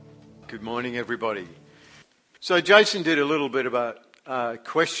Good morning, everybody. So Jason did a little bit of a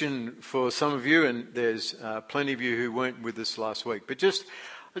question for some of you, and there's plenty of you who weren't with us last week. But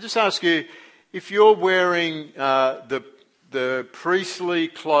I'll just ask you, if you're wearing the priestly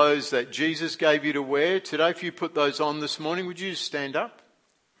clothes that Jesus gave you to wear today, if you put those on this morning, would you stand up?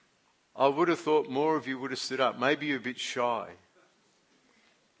 I would have thought more of you would have stood up. Maybe you're a bit shy.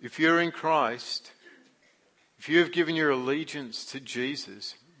 If you're in Christ, if you have given your allegiance to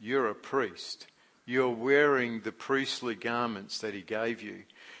Jesus, you're a priest. You're wearing the priestly garments that he gave you.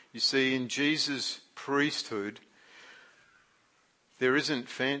 You see, in Jesus' priesthood, there isn't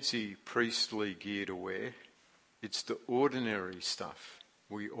fancy priestly gear to wear. It's the ordinary stuff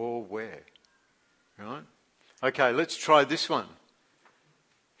we all wear. Right? Okay, let's try this one.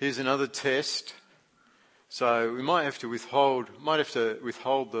 Here's another test. So we might have to withhold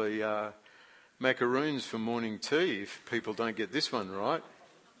the macaroons for morning tea if people don't get this one right.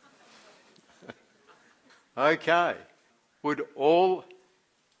 Okay. Would all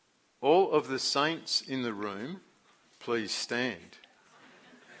of the saints in the room please stand?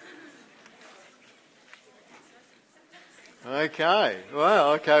 Okay.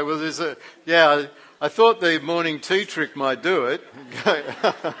 Well, okay. Well, I thought the morning tea trick might do it.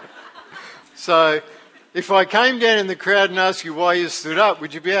 So, if I came down in the crowd and asked you why you stood up,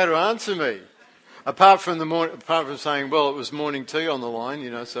 would you be able to answer me? Apart from saying, well, it was morning tea on the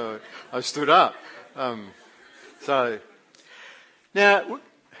line, so I stood up. So, now,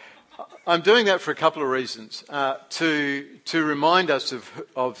 I'm doing that for a couple of reasons. To remind us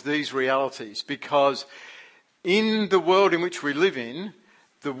of these realities, because in the world in which we live in,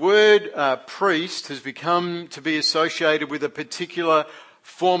 the word priest has become to be associated with a particular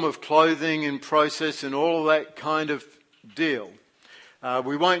form of clothing and process and all that kind of deal.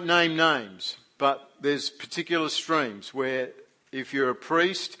 We won't name names, but there's particular streams where if you're a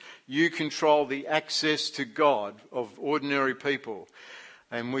priest, you control the access to God of ordinary people.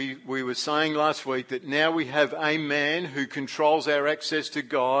 And we were saying last week that now we have a man who controls our access to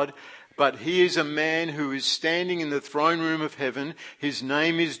God, but he is a man who is standing in the throne room of heaven. His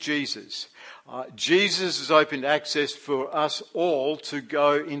name is Jesus. Jesus has opened access for us all to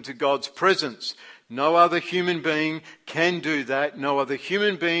go into God's presence. No other human being can do that. No other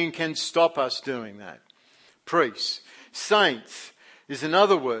human being can stop us doing that. Priests. Saints is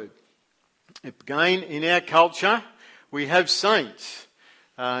another word. Again, in our culture, we have saints.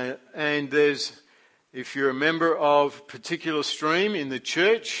 And if you're a member of a particular stream in the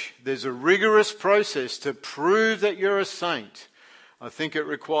church, there's a rigorous process to prove that you're a saint. I think it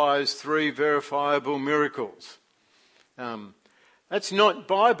requires 3 verifiable miracles. That's not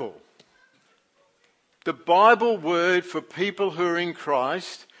Bible. The Bible word for people who are in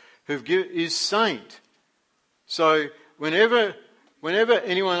Christ is saint. So whenever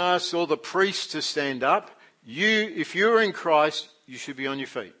anyone asks all the priests to stand up, if you're in Christ, you should be on your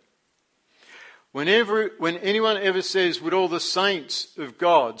feet. When anyone ever says, would all the saints of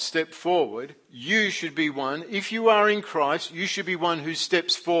God step forward, you should be one. If you are in Christ, you should be one who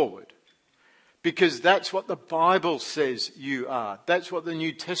steps forward. Because that's what the Bible says you are. That's what the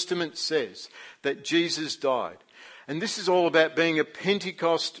New Testament says, that Jesus died. And this is all about being a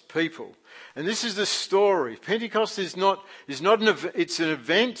Pentecost people. And this is the story. Pentecost it's an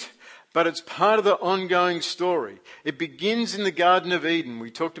event, but it's part of the ongoing story. It begins in the Garden of Eden. We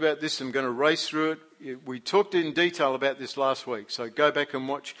talked about this. I'm going to race through it. We talked in detail about this last week. So go back and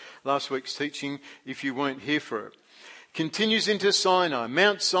watch last week's teaching if you weren't here for it. Continues into Sinai,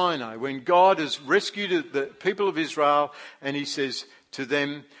 Mount Sinai, when God has rescued the people of Israel, and he says to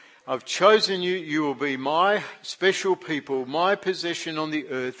them, I've chosen you. You will be my special people, my possession on the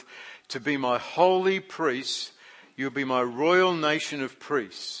earth, to be my holy priests. You'll be my royal nation of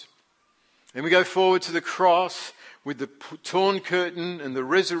priests. Then we go forward to the cross with the torn curtain and the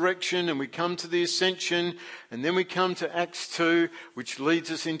resurrection, and we come to the ascension, and then we come to Acts 2, which leads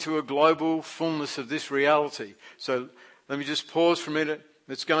us into a global fullness of this reality. So let me just pause for a minute.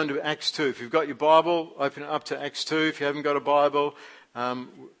 Let's go into Acts 2. If you've got your Bible, open it up to Acts 2. If you haven't got a Bible, I'm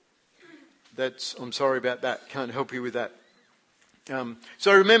sorry about that. Can't help you with that.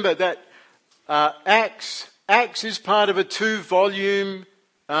 So remember that Acts is part of a 2-volume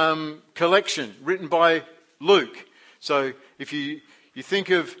collection written by Luke. So if you think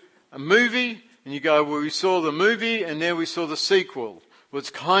of a movie and you go, well, we saw the movie and now we saw the sequel. Well,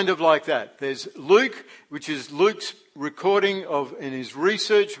 it's kind of like that. There's Luke, which is Luke's recording of and his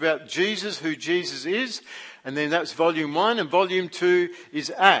research about Jesus, who Jesus is. And then that's volume 1, and volume 2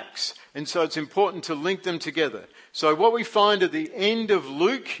 is Acts. And so it's important to link them together. So what we find at the end of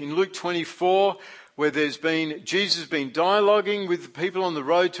Luke, in Luke 24, where Jesus has been dialoguing with the people on the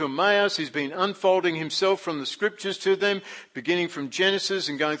road to Emmaus. He's been unfolding himself from the scriptures to them, beginning from Genesis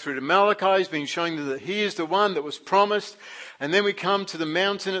and going through to Malachi. He's been showing them that he is the one that was promised. And then we come to the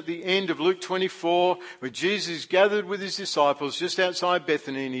mountain at the end of Luke 24, where Jesus is gathered with his disciples just outside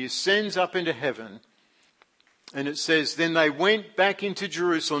Bethany, and he ascends up into heaven. And it says, then they went back into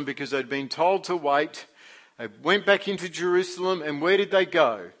Jerusalem because they'd been told to wait. They went back into Jerusalem, and where did they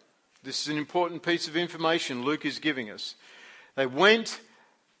go? This is an important piece of information Luke is giving us. They went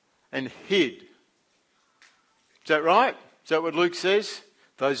and hid. Is that right? Is that what Luke says?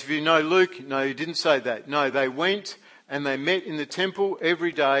 Those of you who know Luke, no, he didn't say that. No, they went and they met in the temple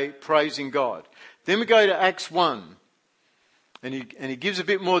every day praising God. Then we go to Acts 1. And he gives a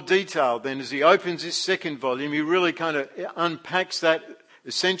bit more detail then as he opens this second volume. He really kind of unpacks that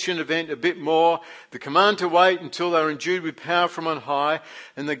ascension event a bit more. The command to wait until they were endued with power from on high.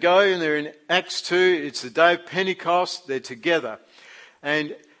 And they go and they're in Acts 2. It's the day of Pentecost. They're together. And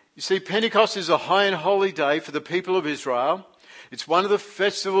you see, Pentecost is a high and holy day for the people of Israel. It's one of the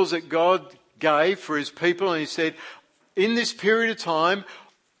festivals that God gave for his people. And he said, in this period of time,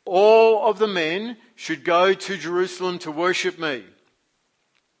 all of the men should go to Jerusalem to worship me.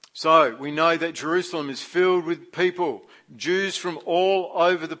 So we know that Jerusalem is filled with people. Jews from all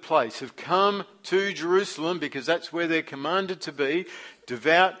over the place have come to Jerusalem because that's where they're commanded to be.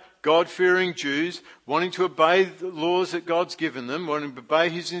 Devout, God-fearing Jews wanting to obey the laws that God's given them, wanting to obey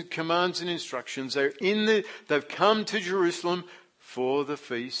his commands and instructions. They've come to Jerusalem for the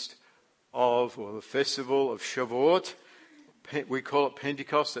the festival of Shavuot. We call it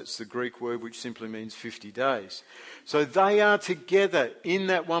Pentecost. That's the Greek word which simply means 50 days. So they are together in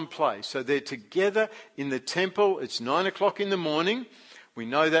that one place. So they're together in the temple. It's 9 o'clock in the morning. We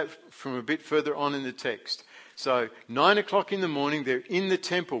know that from a bit further on in the text. So 9 o'clock in the morning, they're in the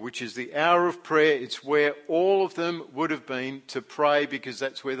temple, which is the hour of prayer. It's where all of them would have been to pray because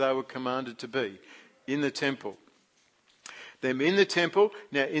that's where they were commanded to be, in the temple. They're in the temple.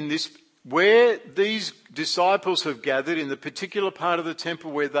 Now, where these disciples have gathered, in the particular part of the temple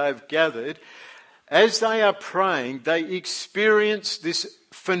where they've gathered, as they are praying, they experience this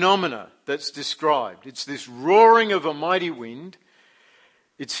phenomena that's described. It's this roaring of a mighty wind.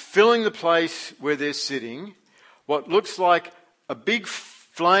 It's filling the place where they're sitting. What looks like a big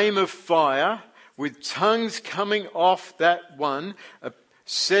flame of fire with tongues coming off that one,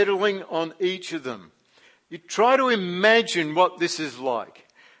 settling on each of them. You try to imagine what this is like.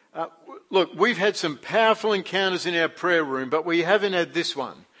 Look, we've had some powerful encounters in our prayer room, but we haven't had this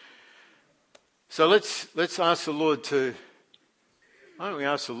one. So let's ask the Lord why don't we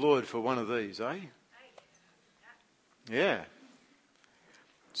ask the Lord for one of these, eh? Yeah.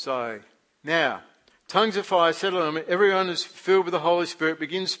 So, now, tongues of fire settle on them. Everyone is filled with the Holy Spirit,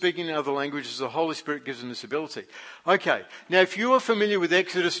 begins speaking in other languages. The Holy Spirit gives them this ability. Okay, now if you are familiar with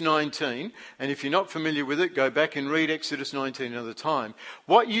Exodus 19, and if you're not familiar with it, go back and read Exodus 19 another time.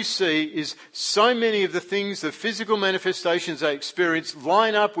 What you see is so many of the things, the physical manifestations they experience,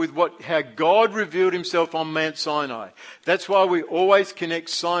 line up with how God revealed himself on Mount Sinai. That's why we always connect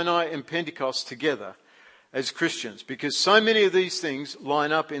Sinai and Pentecost together as Christians, because so many of these things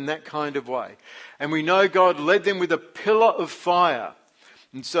line up in that kind of way. And we know God led them with a pillar of fire.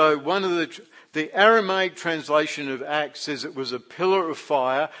 And so one of the Aramaic translation of Acts says it was a pillar of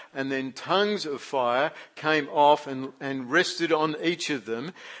fire, and then tongues of fire came off and rested on each of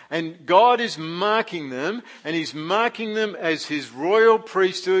them. And God is marking them, and he's marking them as his royal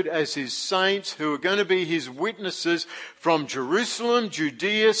priesthood, as his saints who are going to be his witnesses from Jerusalem,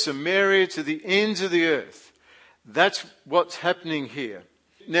 Judea, Samaria to the ends of the earth. That's what's happening here.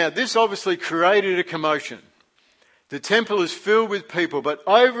 Now, this obviously created a commotion. The temple is filled with people, but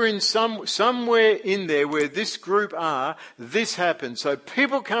over in somewhere in there where this group are, this happens. So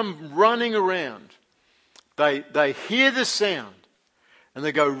people come running around. They hear the sound and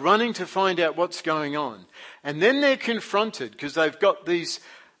they go running to find out what's going on. And then they're confronted because they've got these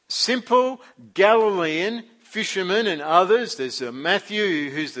simple Galilean fishermen and others. There's Matthew,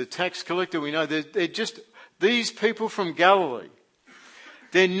 who's the tax collector. We know they're just these people from Galilee.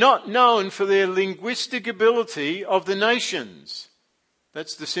 They're not known for their linguistic ability of the nations.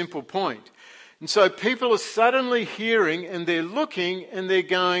 That's the simple point. And so people are suddenly hearing and they're looking and they're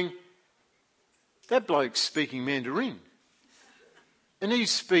going, that bloke's speaking Mandarin. And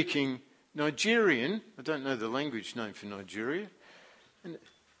he's speaking Nigerian. I don't know the language name for Nigeria. And,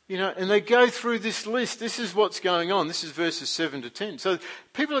 and they go through this list. This is what's going on. This is verses 7 to 10. So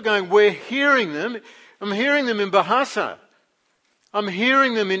people are going, we're hearing them. I'm hearing them in Bahasa. I'm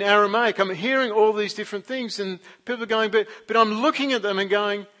hearing them in Aramaic. I'm hearing all these different things. And people are going, but I'm looking at them and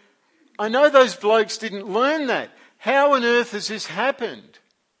going, I know those blokes didn't learn that. How on earth has this happened?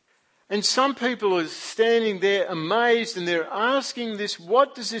 And some people are standing there amazed and they're asking this,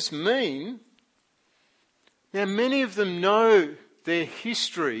 what does this mean? Now, many of them know their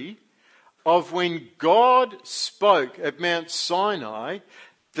history of when God spoke at Mount Sinai,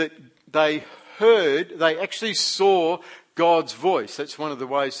 that they actually saw God's voice. That's one of the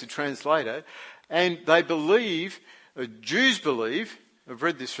ways to translate it. And they believe, Jews believe, I've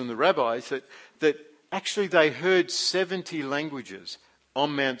read this from the rabbis, that actually they heard 70 languages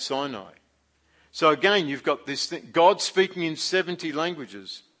on Mount Sinai. So again, you've got this thing, God speaking in 70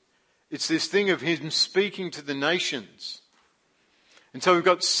 languages. It's this thing of him speaking to the nations. And so we've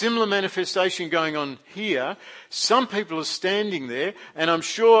got similar manifestation going on here. Some people are standing there, and I'm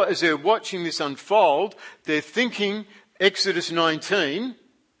sure as they're watching this unfold, they're thinking Exodus 19.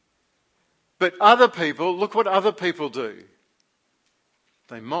 But other people, look what other people do.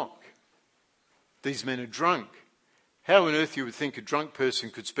 They mock. These men are drunk. How on earth you would think a drunk person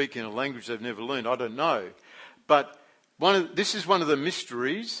could speak in a language they've never learned, I don't know. But this is one of the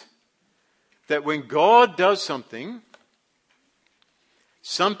mysteries, that when God does something,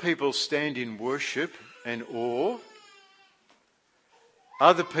 some people stand in worship and awe.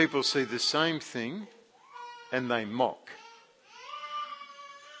 Other people see the same thing and they mock.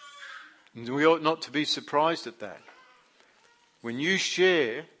 And we ought not to be surprised at that. When you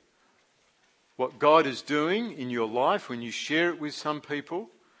share what God is doing in your life, when you share it with some people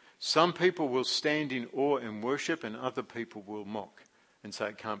will stand in awe and worship, and other people will mock and say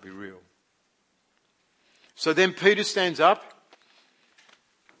it can't be real. So then Peter stands up,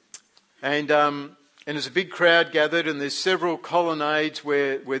 and there's a big crowd gathered, and there's several colonnades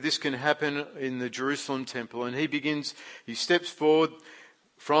where this can happen in the Jerusalem temple. And he steps forward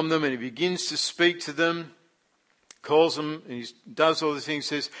from them and he begins to speak to them, calls them, and he does all these things.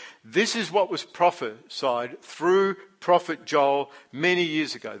 Says, this is what was prophesied through prophet Joel many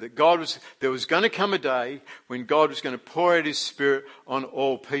years ago, that there was going to come a day when God was going to pour out his Spirit on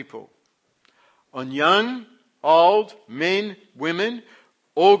all people. On young, old, men, women,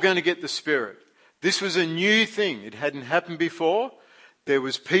 all going to get the Spirit. This was a new thing. It hadn't happened before. There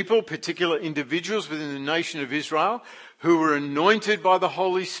was people, particular individuals within the nation of Israel, who were anointed by the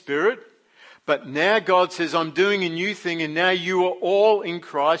Holy Spirit. But now God says, I'm doing a new thing, and now you are all in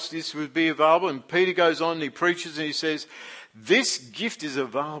Christ. This would be available. And Peter goes on and he preaches and he says, this gift is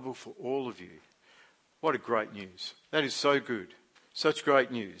available for all of you. What a great news. That is so good. Such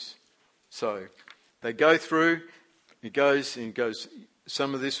great news. So they go through, he goes,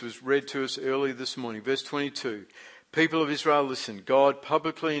 some of this was read to us earlier this morning. Verse 22. People of Israel, listen. God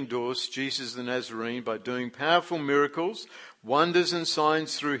publicly endorsed Jesus the Nazarene by doing powerful miracles, wonders and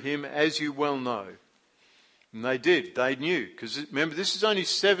signs through him, as you well know. And they did. They knew. Because remember, this is only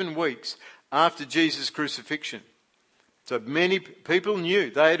 7 weeks after Jesus' crucifixion. So many people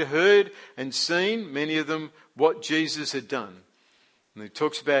knew. They had heard and seen, many of them, what Jesus had done. And he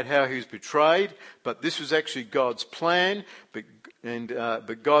talks about how he was betrayed, but this was actually God's plan. But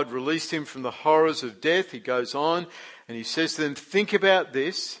God released him from the horrors of death. He goes on and he says to them, think about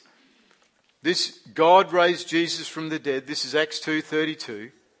this. This God raised Jesus from the dead. This is Acts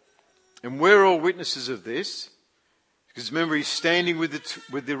 2:32. And we're all witnesses of this. Because remember, he's standing with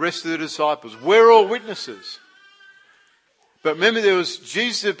the rest of the disciples. We're all witnesses. But remember,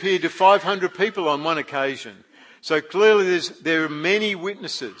 Jesus appeared to 500 people on one occasion. So clearly there are many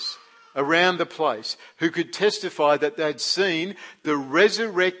witnesses around the place who could testify that they'd seen the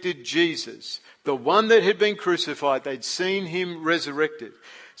resurrected Jesus, the one that had been crucified. They'd seen him resurrected.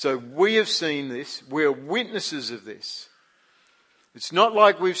 So we have seen this. We're witnesses of this. It's not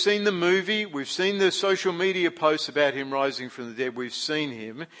like we've seen the movie, we've seen the social media posts about him rising from the dead. We've seen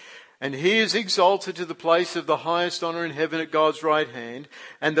him. And he is exalted to the place of the highest honour in heaven at God's right hand.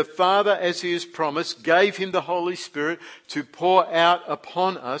 And the Father, as he has promised, gave him the Holy Spirit to pour out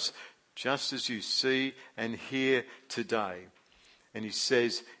upon us, just as you see and hear today. And he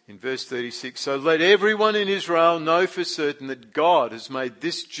says in verse 36, so let everyone in Israel know for certain that God has made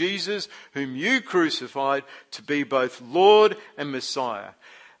this Jesus, whom you crucified, to be both Lord and Messiah.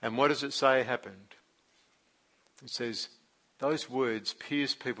 And what does it say happened? It says, those words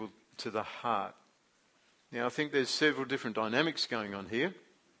pierce people to the heart. Now, I think there's several different dynamics going on here.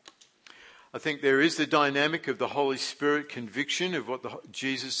 I think there is the dynamic of the Holy Spirit conviction of what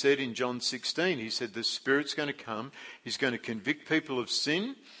Jesus said in John 16. He said the Spirit's going to come. He's going to convict people of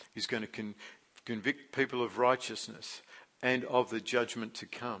sin. He's going to convict people of righteousness and of the judgment to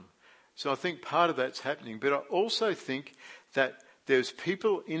come. So I think part of that's happening. But I also think that there's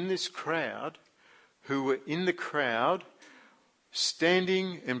people in this crowd who were in the crowd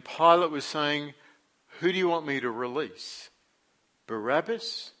standing, and Pilate was saying, who do you want me to release?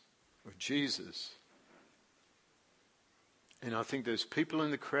 Barabbas or Jesus? And I think there's people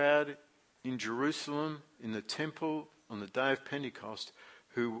in the crowd in Jerusalem, in the temple, on the day of Pentecost,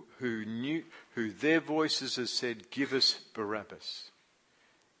 who their voices have said, give us Barabbas.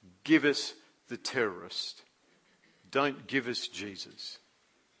 Give us the terrorist. Don't give us Jesus.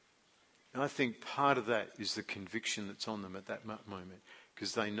 And I think part of that is the conviction that's on them at that moment,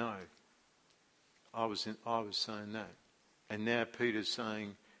 because they know I was saying that. And now Peter's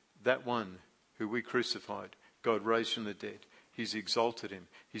saying, that one who we crucified, God raised from the dead. He's exalted him.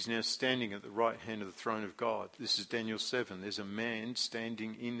 He's now standing at the right hand of the throne of God. This is Daniel 7. There's a man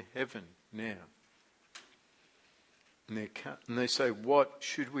standing in heaven now. And they say, what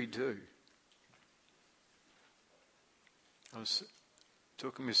should we do? I was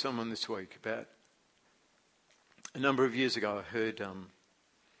talking with someone this week about a number of years ago. I heard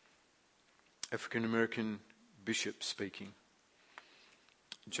African American bishop speaking,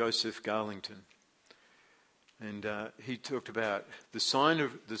 Joseph Garlington, and he talked about the sign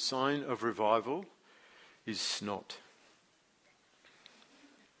of revival is snot.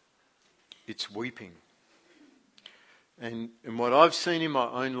 It's weeping. And what I've seen in my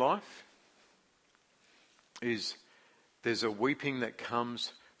own life is there's a weeping that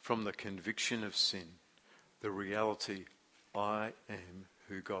comes from the conviction of sin, the reality, I am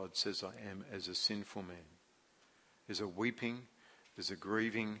who God says I am as a sinful man. There's a weeping, there's a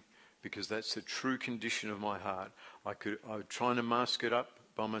grieving, because that's the true condition of my heart. I'm trying to mask it up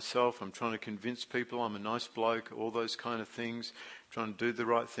by myself. I'm trying to convince people I'm a nice bloke, all those kind of things, trying to do the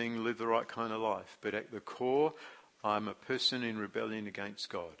right thing, live the right kind of life. But at the core, I'm a person in rebellion against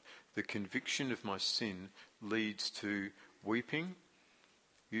God. The conviction of my sin leads to weeping,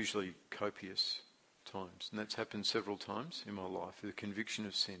 usually copious times. And that's happened several times in my life, the conviction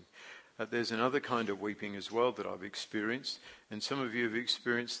of sin. There's another kind of weeping as well that I've experienced. And some of you have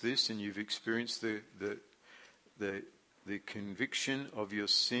experienced this, and you've experienced the conviction of your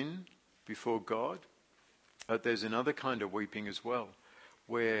sin before God. There's another kind of weeping as well,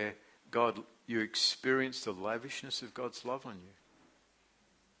 where you experience the lavishness of God's love on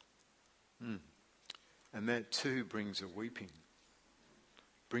you. And that too brings a weeping,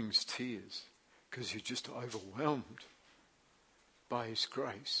 brings tears, because you're just overwhelmed by His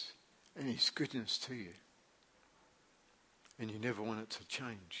grace and His goodness to you. And you never want it to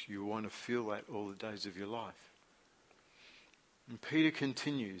change. You want to feel that all the days of your life. And Peter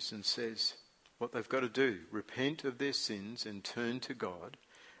continues and says what they've got to do: repent of their sins and turn to God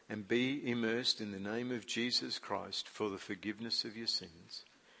and be immersed in the name of Jesus Christ for the forgiveness of your sins.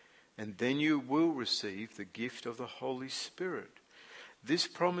 And then you will receive the gift of the Holy Spirit. This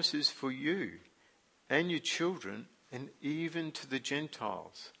promise is for you and your children and even to the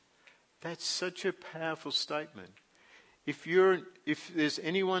Gentiles. That's such a powerful statement. If there's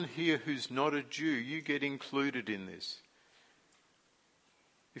anyone here who's not a Jew, you get included in this.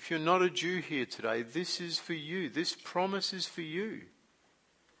 If you're not a Jew here today, this is for you. This promise is for you.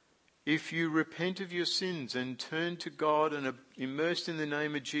 If you repent of your sins and turn to God and are immersed in the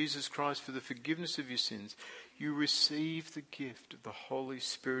name of Jesus Christ for the forgiveness of your sins, you receive the gift of the Holy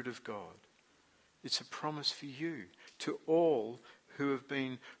Spirit of God. It's a promise for you, to all who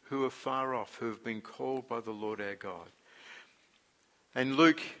are far off, who have been called by the Lord our God. And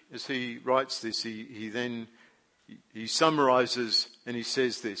Luke, as he writes this, he summarizes and he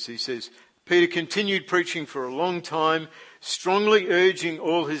says this. He says, Peter continued preaching for a long time, strongly urging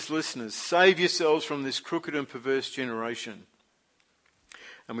all his listeners, save yourselves from this crooked and perverse generation.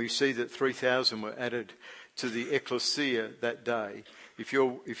 And we see that 3,000 were added to the ecclesia that day. If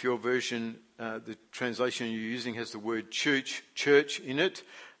your version, the translation you're using has the word church in it,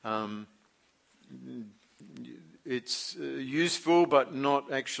 it's useful but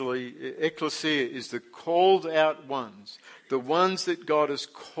not actually. Ecclesia is the called out ones, the ones that God has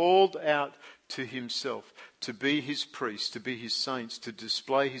called out to Himself, to be His priests, to be His saints, to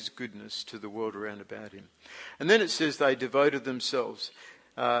display His goodness to the world around about Him. And then it says they devoted themselves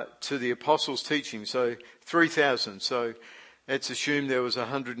to the apostles' teaching. So 3,000. So let's assume there was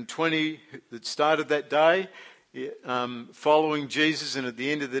 120 that started that day following Jesus, and at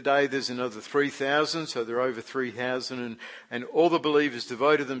the end of the day there's another 3,000, so there are over 3,000, and all the believers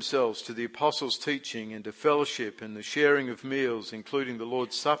devoted themselves to the apostles' teaching and to fellowship and the sharing of meals, including the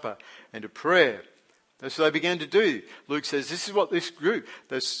Lord's Supper, and to prayer. That's what they began to do. Luke says this is what this group,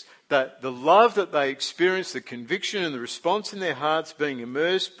 that the love that they experienced, the conviction and the response in their hearts, being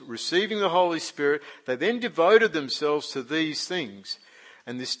immersed, receiving the Holy Spirit, they then devoted themselves to these things.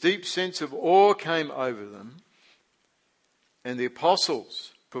 And this deep sense of awe came over them. and the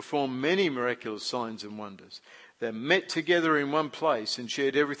apostles performed many miraculous signs and wonders. They met together in one place and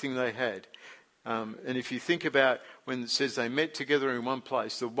shared everything they had. And if you think about when it says they met together in one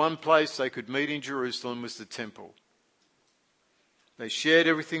place, the one place they could meet in Jerusalem was the temple. They shared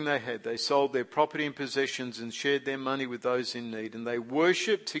everything they had. They sold their property and possessions and shared their money with those in need. And they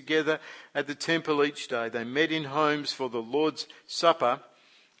worshipped together at the temple each day. They met in homes for the Lord's Supper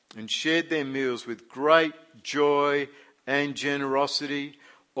and shared their meals with great joy and generosity,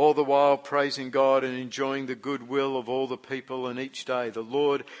 all the while praising God and enjoying the goodwill of all the people. And each day the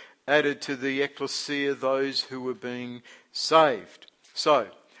Lord added to the ecclesia those who were being saved. So,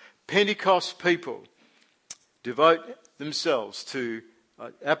 Pentecost people devote themselves to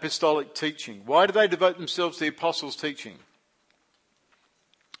apostolic teaching. Why do they devote themselves to the apostles' teaching?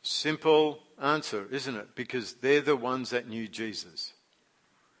 Simple answer, isn't it? Because they're the ones that knew Jesus.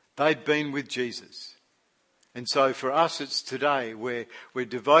 They'd been with Jesus. And so for us it's today where we're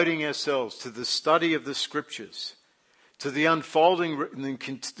devoting ourselves to the study of the scriptures, to the unfolding,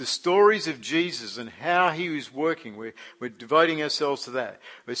 the stories of Jesus and how he was working. We're devoting ourselves to that.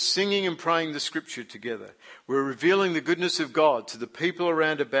 We're singing and praying the scripture together. We're revealing the goodness of God to the people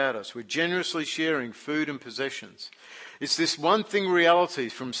around about us. We're generously sharing food and possessions. It's this one thing reality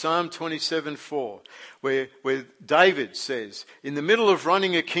from Psalm 27:4, where David says, in the middle of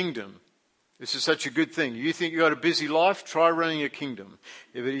running a kingdom, this is such a good thing. You think you've got a busy life? Try running a kingdom.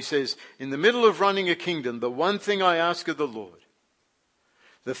 Yeah, but he says, in the middle of running a kingdom, the one thing I ask of the Lord,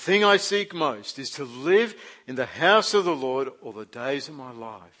 the thing I seek most is to live in the house of the Lord all the days of my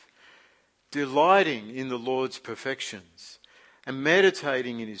life, delighting in the Lord's perfections and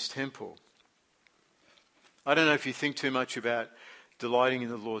meditating in his temple. I don't know if you think too much about delighting in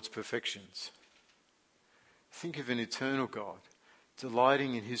the Lord's perfections. Think of an eternal God,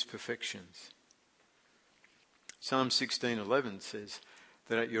 delighting in his perfections. Psalm 16:11 says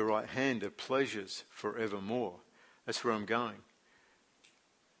that at your right hand are pleasures forevermore. That's where I'm going.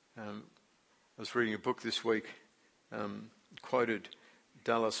 I was reading a book this week, quoted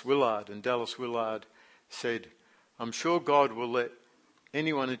Dallas Willard, and Dallas Willard said, I'm sure God will let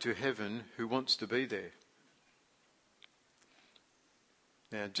anyone into heaven who wants to be there.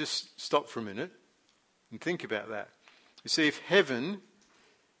 Now just stop for a minute and think about that. You see, if heaven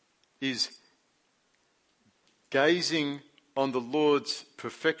is gazing on the Lord's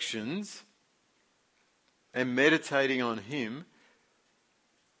perfections and meditating on him,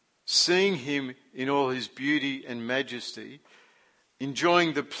 seeing him in all his beauty and majesty,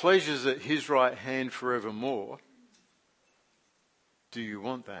 enjoying the pleasures at his right hand forevermore, do you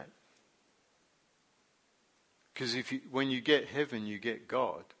want that? Because when you get heaven, you get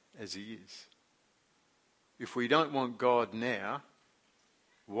God as he is. If we don't want God now,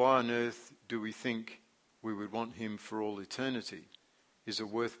 why on earth do we think we would want him for all eternity? Is a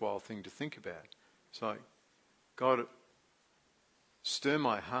worthwhile thing to think about. So, God, stir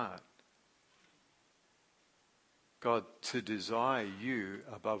my heart, God, to desire you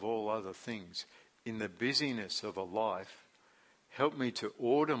above all other things. In the busyness of a life, help me to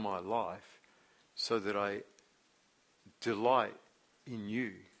order my life so that I delight in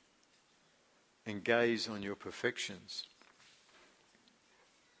you and gaze on your perfections.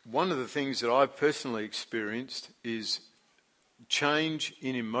 One of the things that I've personally experienced is change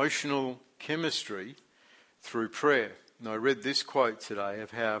in emotional chemistry through prayer. And I read this quote today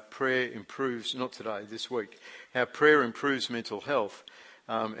of how prayer improves, not today, this week, how prayer improves mental health.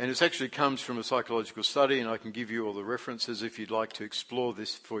 And it actually comes from a psychological study, and I can give you all the references if you'd like to explore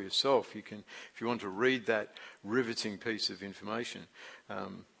this for yourself. You can, if you want to read that riveting piece of information.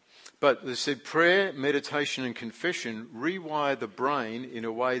 But they said prayer, meditation and confession rewire the brain in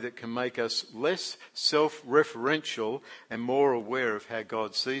a way that can make us less self-referential and more aware of how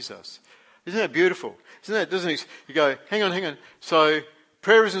God sees us. Isn't that beautiful? Doesn't it? You go, hang on. So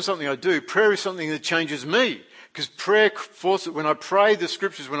prayer isn't something I do. Prayer is something that changes me. Because prayer forces, when I pray the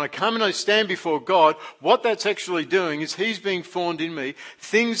scriptures, when I come and I stand before God, what that's actually doing is he's being formed in me.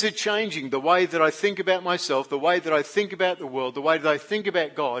 Things are changing. The way that I think about myself, the way that I think about the world, the way that I think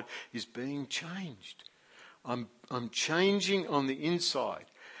about God is being changed. I'm changing on the inside.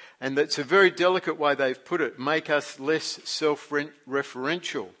 And that's a very delicate way they've put it. Make us less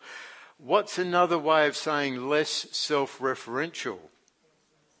self-referential. What's another way of saying less self-referential?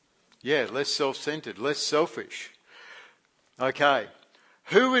 Yeah, less self-centered, less selfish. Okay.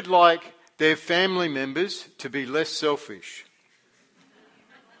 Who would like their family members to be less selfish?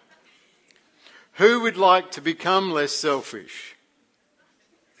 Who would like to become less selfish?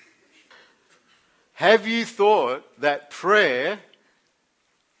 Have you thought that prayer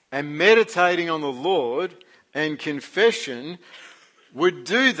and meditating on the Lord And confession would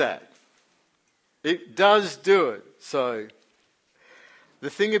do that. It does do it. So the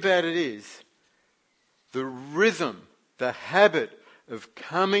thing about it is, the rhythm, the habit of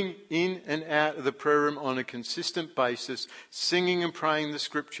coming in and out of the prayer room on a consistent basis, singing and praying the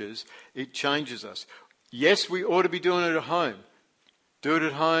scriptures, it changes us. Yes, we ought to be doing it at home. Do it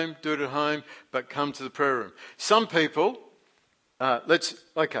at home, but come to the prayer room. Some people, let's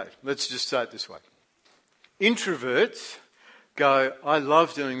just say it this way. Introverts go, I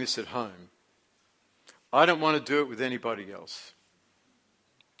love doing this at home. I don't want to do it with anybody else.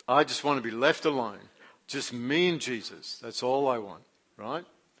 I just want to be left alone. Just me and Jesus. That's all I want, right?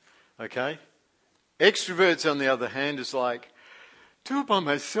 Okay? Extroverts, on the other hand, is like, do it by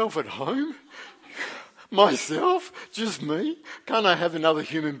myself at home? Myself? Just me? Can't I have another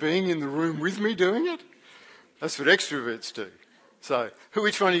human being in the room with me doing it? That's what extroverts do. So,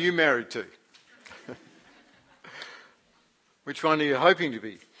 which one are you married to? Which one are you hoping to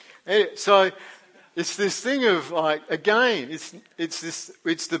be? So, it's this thing of like, again, it's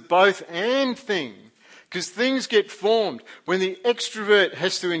the both and thing. Because things get formed. When the extrovert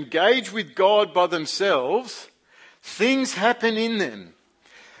has to engage with God by themselves, things happen in them.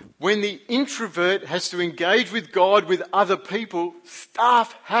 When the introvert has to engage with God with other people,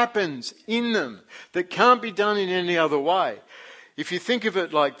 stuff happens in them that can't be done in any other way. If you think of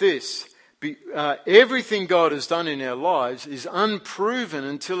it like this, everything God has done in our lives is unproven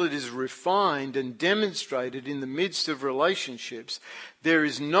until it is refined and demonstrated in the midst of relationships. There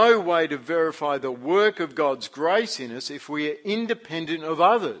is no way to verify the work of God's grace in us if we are independent of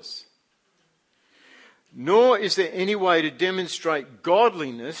others. Nor is there any way to demonstrate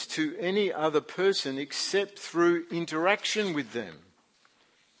godliness to any other person except through interaction with them.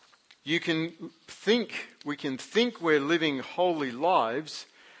 We can think we're living holy lives,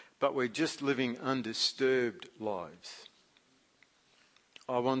 but we're just living undisturbed lives.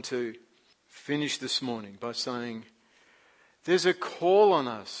 I want to finish this morning by saying there's a call on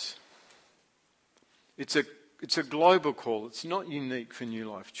us. It's a global call. It's not unique for New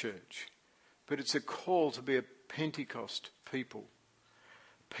Life Church. But it's a call to be a Pentecost people.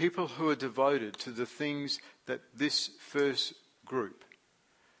 People who are devoted to the things that this first group.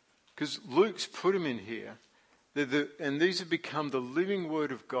 Because Luke's put them in here. And these have become the living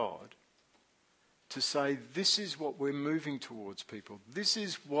word of God to say this is what we're moving towards, people. This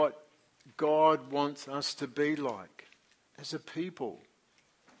is what God wants us to be like as a people.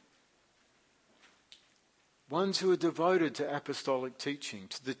 Ones who are devoted to apostolic teaching,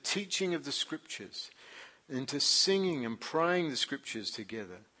 to the teaching of the scriptures, and to singing and praying the scriptures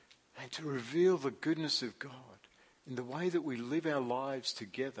together, and to reveal the goodness of God in the way that we live our lives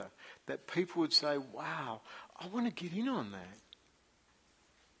together, that people would say, wow, I want to get in on that.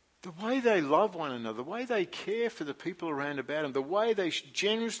 The way they love one another, the way they care for the people around about them, the way they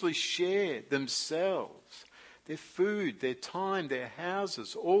generously share themselves, their food, their time, their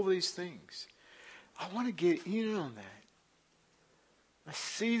houses, all these things. I want to get in on that. I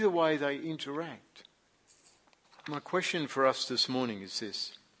see the way they interact. My question for us this morning is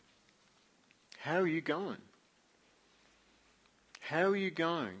this. How are you going? How are you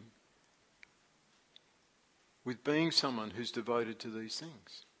going with being someone who's devoted to these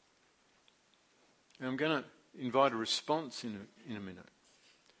things? And I'm going to invite a response in a minute.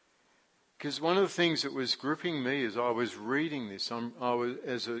 Because one of the things that was gripping me as I was reading this,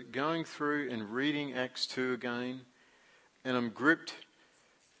 going through and reading Acts 2 again, and I'm gripped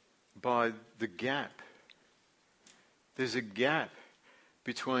by the gap. There's a gap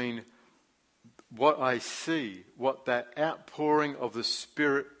between what I see, what that outpouring of the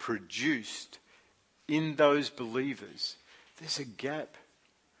Spirit produced in those believers. There's a gap.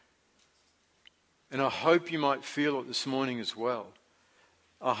 And I hope you might feel it this morning as well.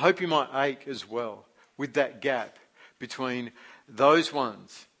 I hope you might ache as well with that gap between those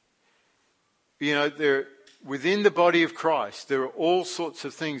ones. You know, within the body of Christ, there are all sorts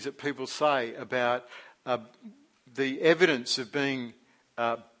of things that people say about the evidence of being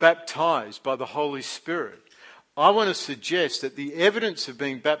baptized by the Holy Spirit. I want to suggest that the evidence of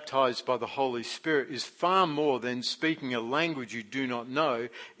being baptized by the Holy Spirit is far more than speaking a language you do not know.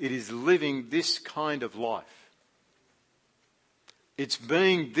 It is living this kind of life. It's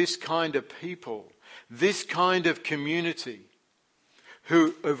being this kind of people, this kind of community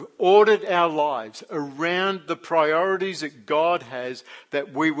who have ordered our lives around the priorities that God has,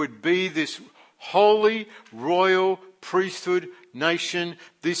 that we would be this holy, royal priesthood nation,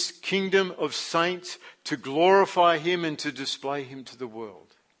 this kingdom of saints, to glorify Him and to display Him to the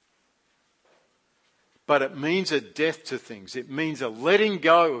world. But it means a death to things. It means a letting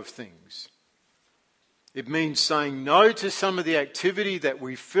go of things. It means saying no to some of the activity that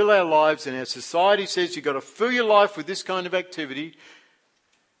we fill our lives, and our society says you've got to fill your life with this kind of activity.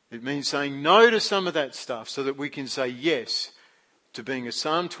 It means saying no to some of that stuff so that we can say yes to being a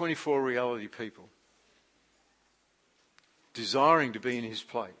Psalm 24 reality people. Desiring to be in his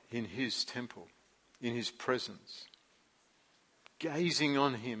place, in his temple, in his presence. Gazing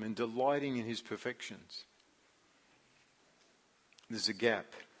on him and delighting in his perfections. There's a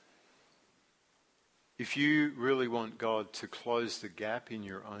gap. If you really want God to close the gap in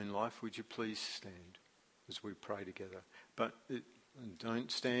your own life, would you please stand as we pray together? But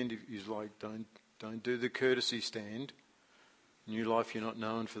don't stand if you like. Don't do the courtesy stand. New Life, you're not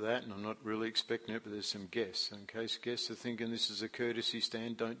known for that, and I'm not really expecting it. But there's some guests. In case guests are thinking this is a courtesy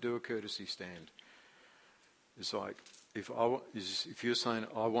stand, don't do a courtesy stand. It's like if you're saying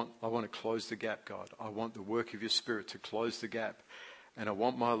I want to close the gap, God. I want the work of your Spirit to close the gap, and I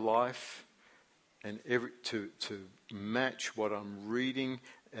want my life and to match what I'm reading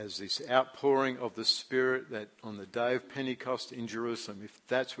as this outpouring of the Spirit that on the day of Pentecost in Jerusalem. If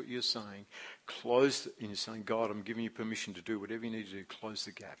that's what you're saying, and you're saying, God, I'm giving you permission to do whatever you need to do, close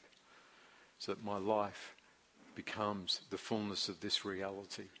the gap, so that my life becomes the fullness of this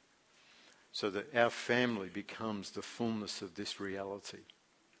reality, so that our family becomes the fullness of this reality.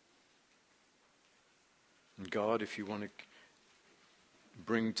 And God, if you want to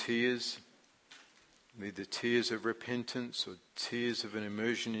bring tears, either tears of repentance or tears of an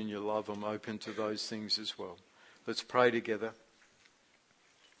immersion in your love, I'm open to those things as well. Let's pray together.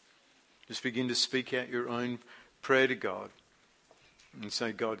 Just begin to speak out your own prayer to God and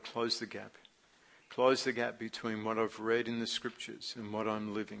say, God, close the gap. Close the gap between what I've read in the Scriptures and what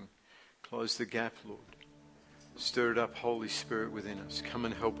I'm living. Close the gap, Lord. Stir it up, Holy Spirit, within us. Come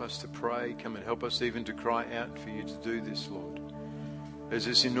and help us to pray. Come and help us even to cry out for you to do this, Lord. There's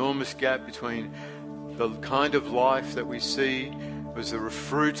this enormous gap between the kind of life that we see was the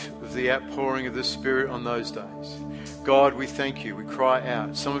fruit of the outpouring of the Spirit on those days. God, we thank you. We cry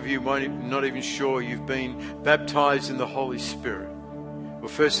out. Some of you not even sure you've been baptized in the Holy Spirit. Well,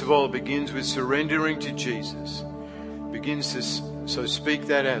 first of all, it begins with surrendering to Jesus. So speak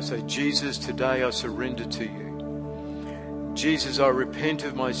that out. Say, Jesus, today I surrender to you. Jesus, I repent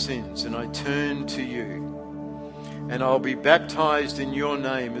of my sins and I turn to you. And I'll be baptized in your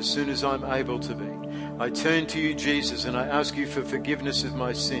name as soon as I'm able to be. I turn to you, Jesus, and I ask you for forgiveness of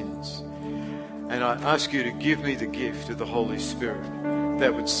my sins. And I ask you to give me the gift of the Holy Spirit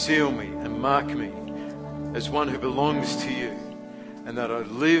that would seal me and mark me as one who belongs to you, and that I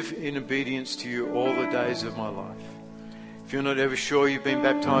live in obedience to you all the days of my life. If you're not ever sure you've been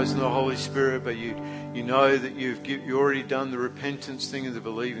baptized in the Holy Spirit, but you know that you've already done the repentance thing and the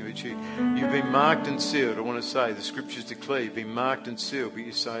believing, but you've been marked and sealed. I want to say, the Scriptures declare you've been marked and sealed, but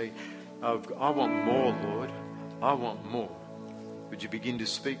you say, I want more, Lord. I want more. Would you begin to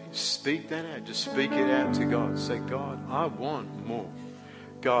speak that out? Just speak it out to God. Say, God, I want more.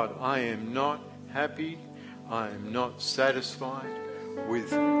 God, I am not happy. I am not satisfied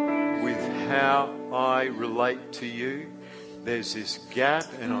with how I relate to you. There's this gap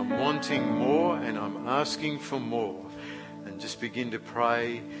and I'm wanting more and I'm asking for more. And just begin to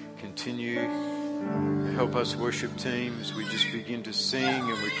pray. Continue. Help us, worship teams. We just begin to sing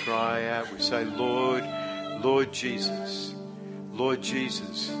and we cry out. We say, Lord, Lord Jesus, Lord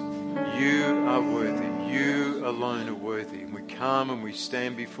Jesus, you are worthy. You alone are worthy. And we come and we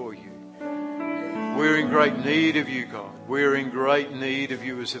stand before you. We're in great need of you, God. We're in great need of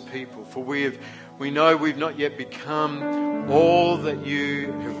you as a people. For we know we've not yet become all that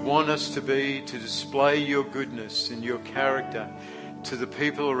you have wanted us to be, to display your goodness and your character to the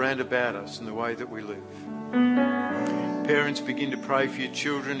people around about us in the way that we live. Parents, begin to pray for your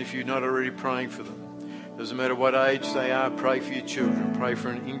children if you're not already praying for them. Doesn't matter what age they are, pray for your children. Pray for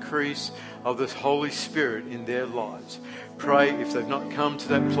an increase of the Holy Spirit in their lives. Pray if they've not come to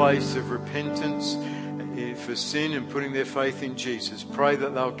that place of repentance for sin and putting their faith in Jesus. Pray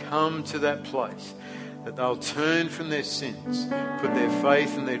that they'll come to that place, that they'll turn from their sins, put their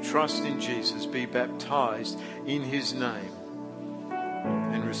faith and their trust in Jesus, be baptized in his name,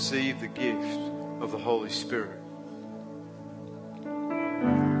 and receive the gift of the Holy Spirit.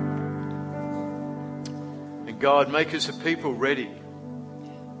 And God, make us a people ready.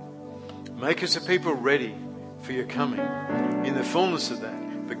 Make us a people ready for your coming in the fullness of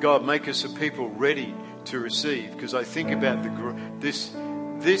that. But God, make us a people ready to receive. Because I think about this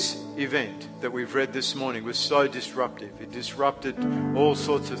event that we've read this morning was so disruptive. It disrupted all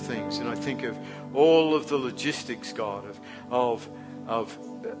sorts of things. And I think of all of the logistics, God, of of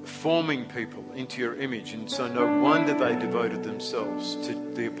forming people into your image. And so no wonder they devoted themselves to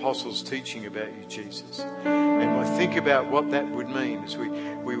the apostles' teaching about you, Jesus. And I think about what that would mean as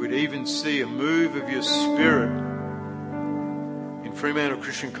we would even see a move of your Spirit in Fremantle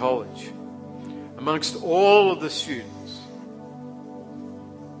Christian College amongst all of the students.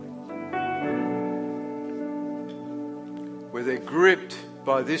 Where they're gripped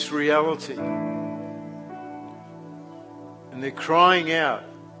by this reality and they're crying out,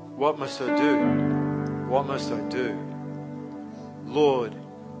 what must I do? What must I do? Lord,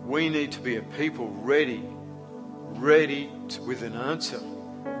 we need to be a people ready with an answer,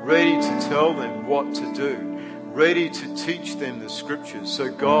 ready to tell them what to do, ready to teach them the scriptures. So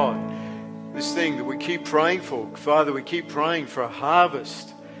God, this thing that we keep praying for, Father, we keep praying for a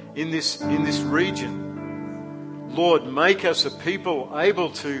harvest in this region. Lord, make us a people able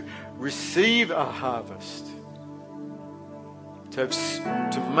to receive a harvest,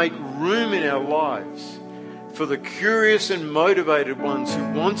 to make room in our lives for the curious and motivated ones who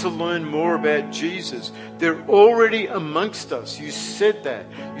want to learn more about Jesus. They're already amongst us. You said that.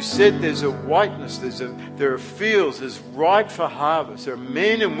 You said there's a whiteness, there are fields, there's ripe for harvest. There are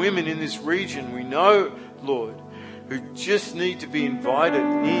men and women in this region, we know, Lord, who just need to be invited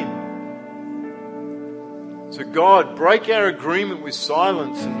in. So God, break our agreement with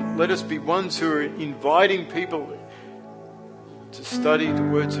silence and let us be ones who are inviting people to study the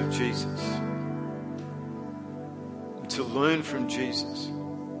words of Jesus, to learn from Jesus.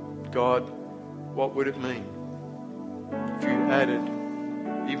 God, what would it mean if you added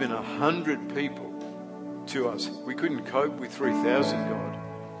even 100 people to us? We couldn't cope with 3,000, God,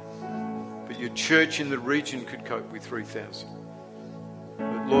 but your church in the region could cope with 3,000.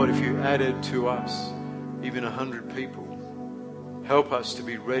 But Lord, if you added to us even 100 people, help us to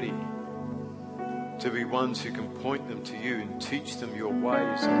be ready, to be ones who can point them to you and teach them your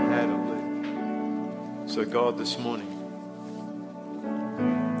ways and how to live. So God, this morning,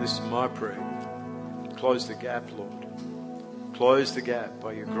 this is my prayer. Close the gap, Lord. Close the gap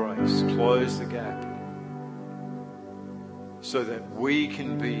by your grace. Close the gap so that we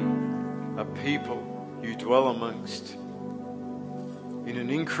can be a people you dwell amongst in an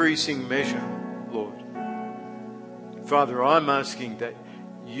increasing measure, Lord. Father, I'm asking that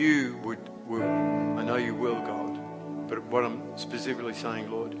you will, I know you will, God, but what I'm specifically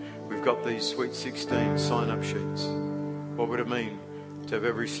saying, Lord, we've got these Sweet 16 sign-up sheets. What would it mean to have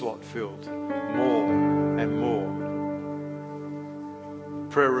every slot filled? More and more.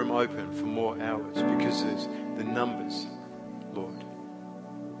 Prayer room open for more hours because there's the numbers, Lord.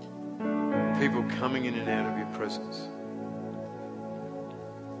 People coming in and out of your presence.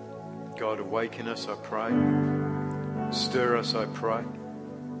 God, awaken us, I pray. Stir us, I pray.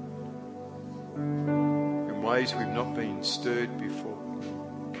 In ways we've not been stirred before.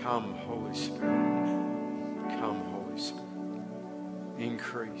 Come, Holy Spirit. Come, Holy Spirit.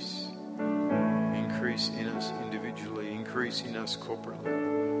 Increase. Increase in us individually. Increase in us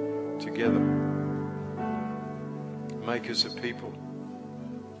corporately. Together. Make us a people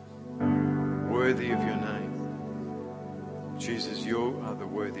worthy of your name. Jesus, you are the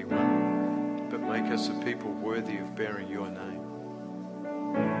worthy one. But make us a people worthy of bearing your name.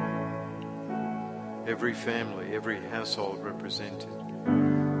 Every family, every household represented,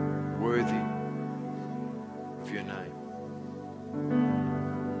 worthy of your name.